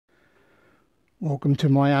Welcome to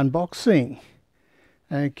my unboxing.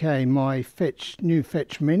 Okay, my new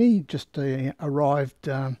Fetch Mini just arrived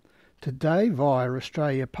today via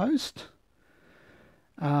Australia Post.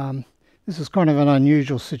 This is kind of an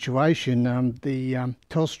unusual situation.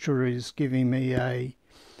 Telstra is giving me a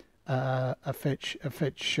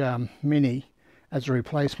Fetch Mini as a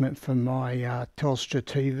replacement for my Telstra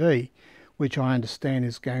TV, which I understand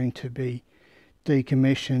is going to be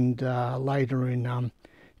decommissioned later in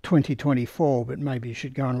 2024, but maybe you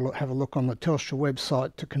should go and have a look on the Telstra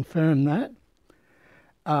website to confirm that.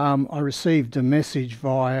 I received a message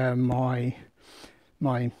via my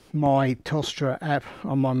Telstra app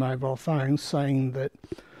on my mobile phone saying that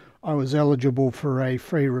I was eligible for a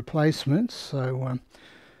free replacement, so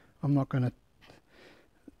I'm not going to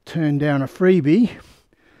turn down a freebie.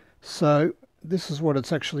 So this is what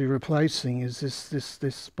it's actually replacing, is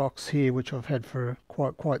this box here, which I've had for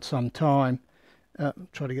quite some time.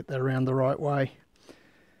 Try to get that around the right way.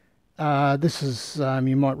 This is,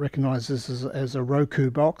 you might recognize this as a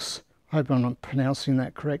Roku box. I hope I'm not pronouncing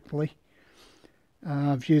that correctly.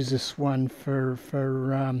 I've used this one for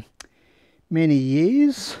many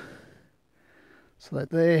years. So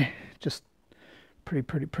that there, just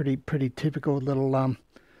pretty typical little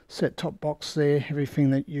set-top box there.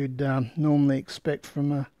 Everything that you'd normally expect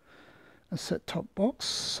from a set-top box.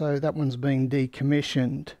 So that one's being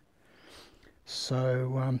decommissioned.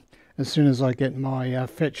 So as soon as I get my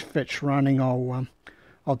fetch running, I'll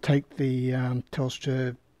take the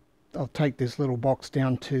Telstra. I'll take this little box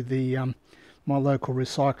down to the my local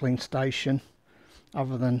recycling station,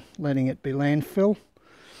 other than letting it be landfill.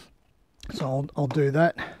 So I'll do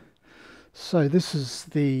that. So this is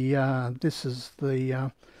the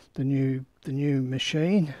new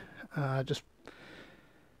machine. Just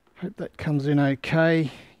hope that comes in okay.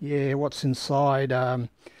 Yeah, what's inside?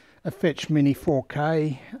 A Fetch Mini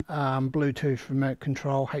 4K, Bluetooth remote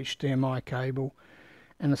control, HDMI cable,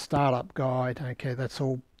 and a startup guide. Okay, that's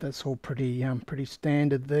all pretty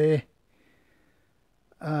standard there.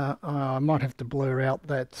 I might have to blur out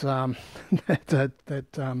that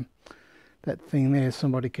that thing there.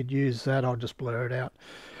 Somebody could use that. I'll just blur it out.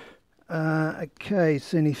 Okay,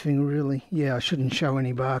 is anything really? Yeah, I shouldn't show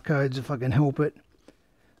any barcodes if I can help it.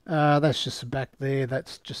 That's just the back there.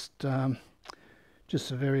 That's just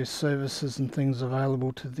the various services and things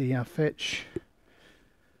available to the Fetch.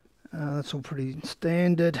 That's all pretty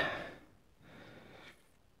standard.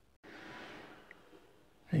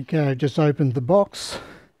 Okay, I just opened the box.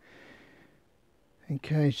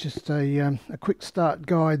 Okay, it's just a quick start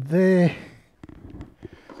guide there.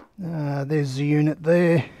 There's the unit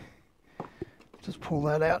there. Just pull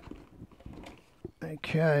that out.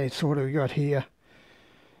 Okay, so what have we got here?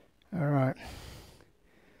 All right.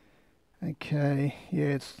 Okay, yeah,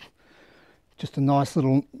 it's just a nice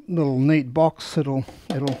little neat box. It'll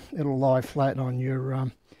lie flat on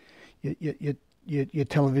your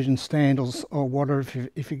television stand or whatever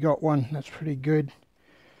if you got one. That's pretty good.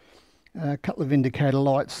 A couple of indicator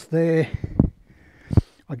lights there.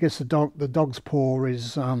 I guess the dog's paw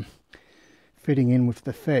is fitting in with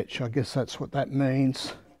the Fetch. I guess that's what that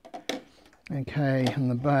means. Okay, in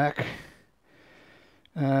the back.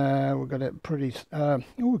 We've got a pretty.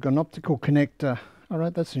 We've got an optical connector. All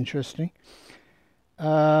right, that's interesting.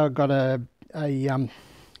 Got a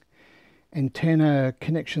antenna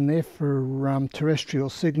connection there for terrestrial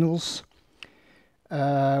signals.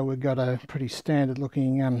 We've got a pretty standard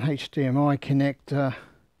looking HDMI connector,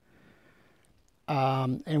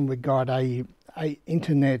 and we've got a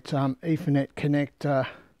internet Ethernet connector,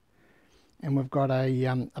 and we've got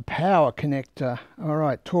a power connector. All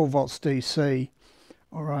right, 12 volts DC.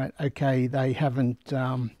 All right, okay, they haven't,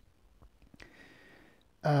 you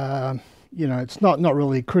know, it's not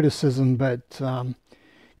really criticism, but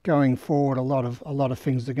going forward, a lot of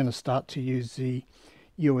things are going to start to use the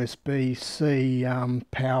USB-C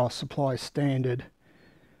power supply standard.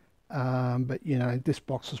 But you know, this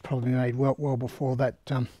box was probably made well before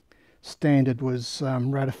that standard was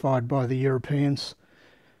ratified by the Europeans.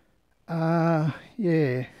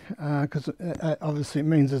 Yeah, because obviously it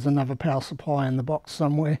means there's another power supply in the box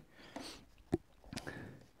somewhere.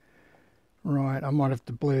 Right, I might have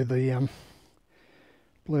to blur the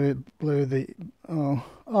it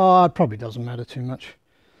probably doesn't matter too much.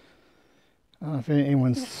 If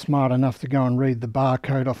anyone's smart enough to go and read the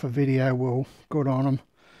barcode off a video, well, good on them.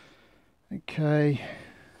 Okay,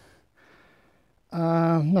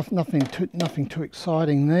 nothing too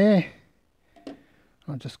exciting there.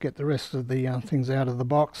 I'll just get the rest of the things out of the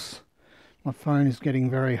box. My phone is getting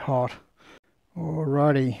very hot.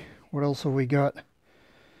 Alrighty, what else have we got?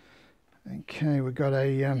 Okay, we've got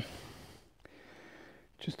a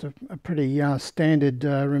Just a pretty standard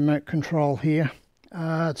remote control here.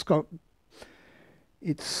 It's got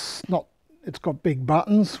big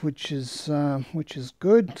buttons, which is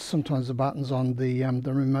good. Sometimes the buttons on the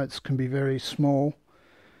remotes can be very small,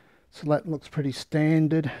 so that looks pretty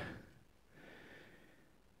standard.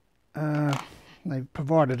 They've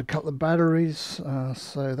provided a couple of batteries,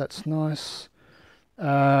 so that's nice.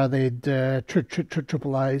 They're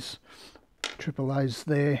triple A's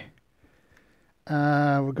there.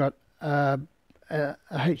 We've got another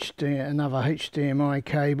HDMI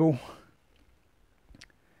cable.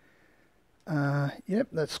 Yep,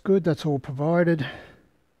 that's good. That's all provided.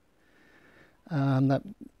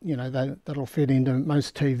 That'll fit into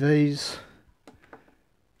most TVs.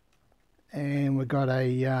 And we've got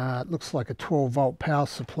a looks like a 12-volt power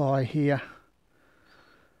supply here.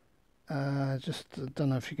 Just don't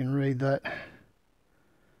know if you can read that.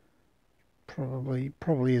 Probably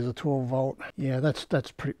is a 12-volt. Yeah, that's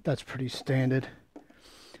pretty standard.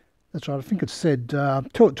 That's right. I think it said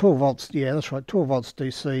 12 volts. Yeah, that's right. 12 volts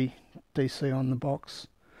DC on the box.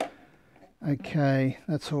 Okay,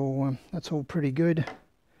 that's all pretty good.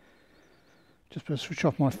 Just going to switch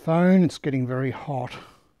off my phone. It's getting very hot.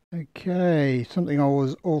 Okay, something I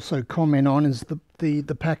was also comment on is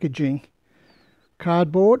the packaging.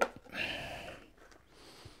 Cardboard,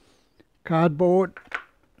 cardboard,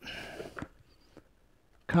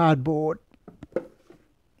 cardboard,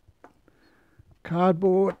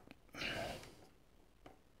 cardboard,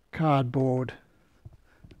 cardboard,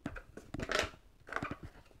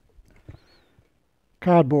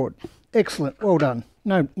 cardboard. Excellent, well done.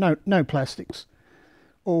 No plastics.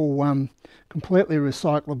 All completely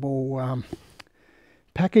recyclable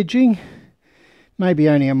packaging. Maybe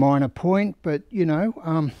only a minor point, but you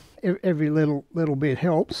know, every little bit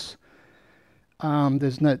helps.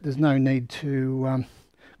 There's no need to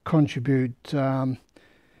contribute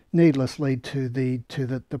needlessly to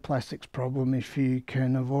the plastics problem if you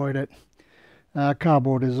can avoid it.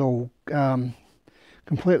 Cardboard is all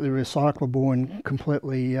completely recyclable and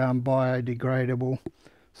completely biodegradable.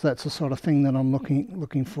 So that's the sort of thing that I'm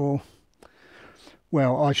looking for.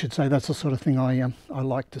 Well, I should say that's the sort of thing I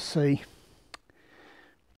like to see.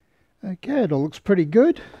 Okay, it all looks pretty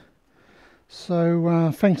good.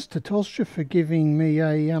 So thanks to Telstra for giving me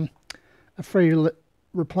a free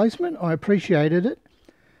replacement. I appreciated it.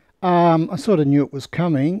 I sort of knew it was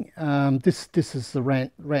coming. This is the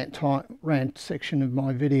rant section of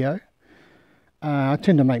my video. I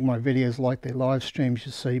tend to make my videos like they're live streams,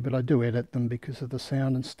 you see, but I do edit them because of the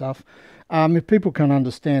sound and stuff. If people can't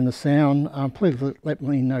understand the sound, please let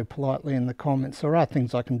me know politely in the comments. There are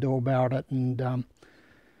things I can do about it, and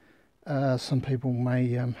some people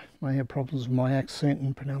may have problems with my accent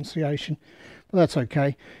and pronunciation, but that's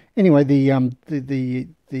okay. Anyway, the automatic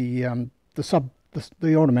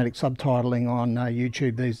subtitling on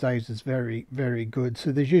YouTube these days is very good.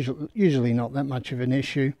 So there's usually not that much of an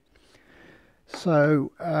issue.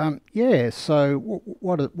 So yeah, so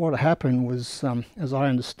what happened was, as I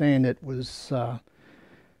understand it, was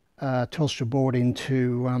Telstra bought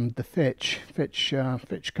into the Fetch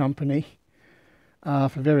company. For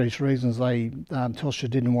various reasons, Telstra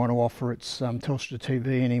didn't want to offer its Telstra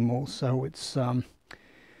TV anymore. So it's I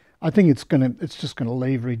think it's just gonna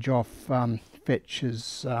leverage off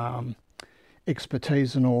Fetch's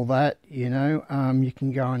expertise and all that. You know, you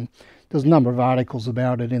can go and there's a number of articles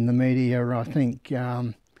about it in the media. I think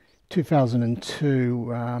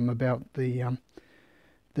 2002 about the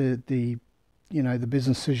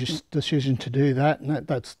business decision to do that, and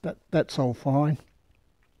that's all fine.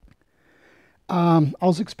 I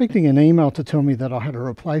was expecting an email to tell me that I had a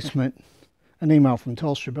replacement, an email from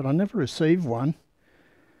Telstra, but I never received one.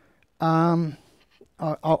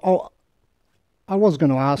 I was going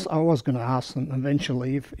to ask them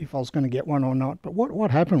eventually if I was going to get one or not. But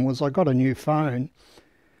what happened was I got a new phone,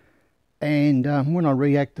 and when I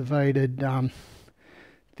reactivated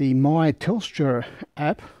the My Telstra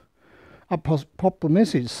app, I popped a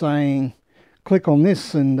message saying, "Click on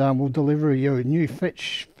this, and we'll deliver you a new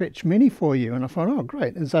Fetch Mini for you." And I thought, oh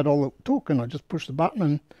great, is that all it took? And I just pushed the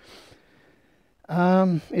button,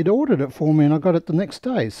 and it ordered it for me, and I got it the next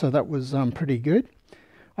day. So that was pretty good.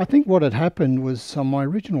 I think what had happened was on my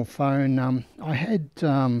original phone, I had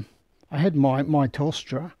my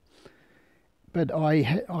Telstra, but I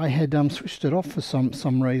had switched it off for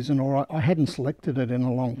some reason, or I hadn't selected it in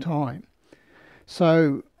a long time.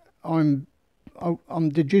 So I'm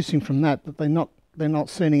deducing from that they're not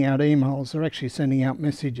sending out emails. They're actually sending out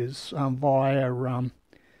messages via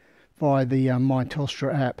the My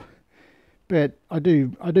Telstra app. But I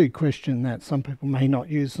do question that some people may not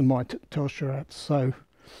use the My Telstra app, so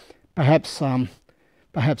perhaps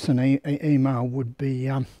perhaps an email would be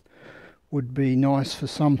nice for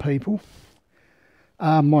some people.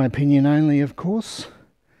 My opinion only, of course.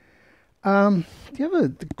 The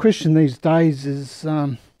other question these days is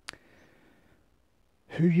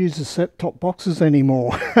who uses set-top boxes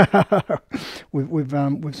anymore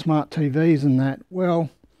with smart TVs and that? Well,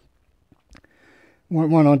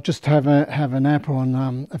 why not just have an app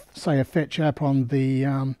on, say, a fetch app on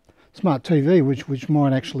the smart TV, which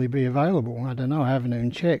might actually be available. I don't know. I haven't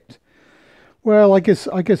even checked. Well, I guess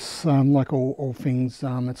like all things,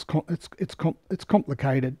 it's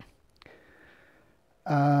complicated.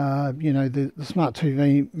 You know, the smart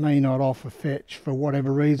TV may not offer fetch for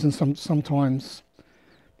whatever reason. Sometimes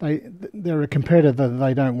they're a competitor,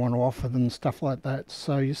 they don't want to offer them, stuff like that.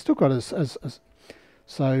 So you still got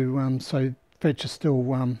so fetch is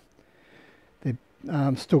still they've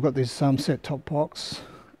still got this set-top box.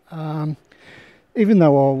 Even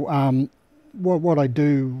though what I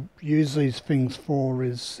do use these things for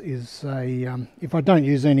is if I don't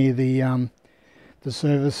use any of the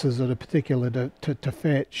services that are particular to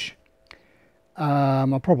fetch,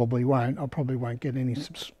 I probably won't. I probably won't get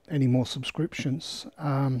any more subscriptions.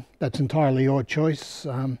 That's entirely your choice.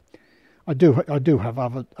 I do have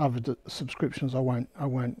other subscriptions. I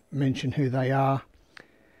won't mention who they are,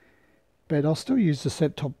 but I'll still use the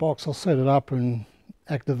set-top box. I'll set it up and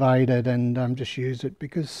activate it and just use it,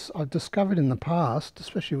 because I've discovered in the past,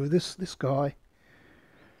 especially with this guy,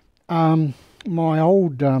 my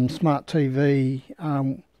old smart TV,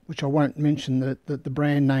 which I won't mention the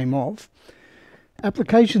brand name of,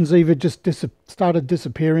 applications either just started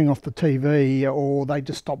disappearing off the TV, or they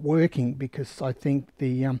just stopped working, because I think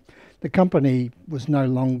the company was no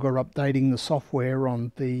longer updating the software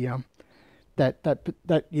on the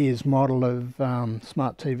that year's model of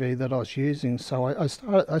smart TV that I was using. So I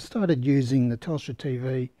started using the Telstra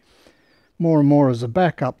TV more and more as a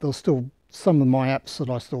backup. There's still some of my apps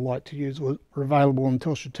that I still like to use were available on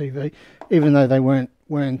Telstra TV, even though they weren't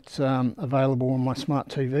available on my smart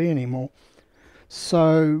TV anymore.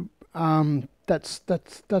 So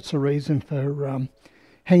that's a reason for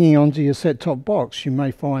hanging on to your set-top box. You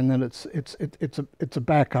may find that it's a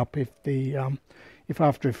backup if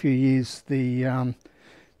after a few years the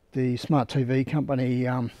smart TV company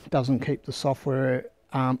doesn't keep the software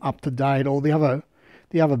up to date. Or the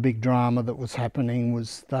other big drama that was happening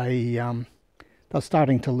was they're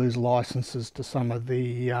starting to lose licenses to some of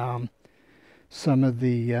the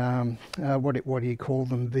what do you call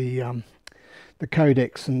them, the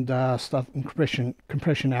codecs and stuff, and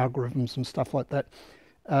compression algorithms and stuff like that.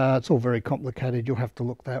 It's all very complicated. You'll have to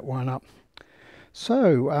look that one up.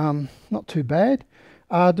 So not too bad.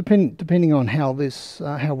 Depending on how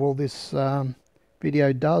well this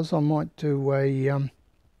video does, I might do a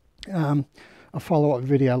follow-up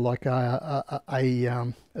video, like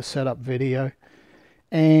a setup video.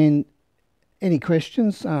 And any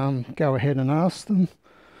questions, go ahead and ask them.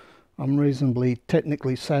 I'm a reasonably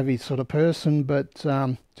technically savvy sort of person, but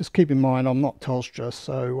just keep in mind I'm not Telstra,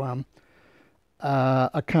 so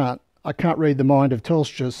I can't read the mind of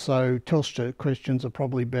Telstra. So Telstra questions are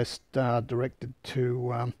probably best directed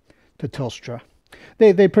to Telstra.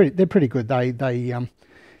 They're pretty good.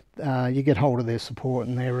 You get hold of their support,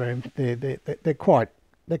 and they're quite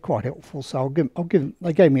helpful. So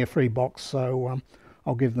they gave me a free box, so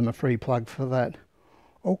I'll give them a free plug for that.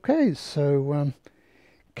 Okay, so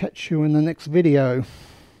catch you in the next video.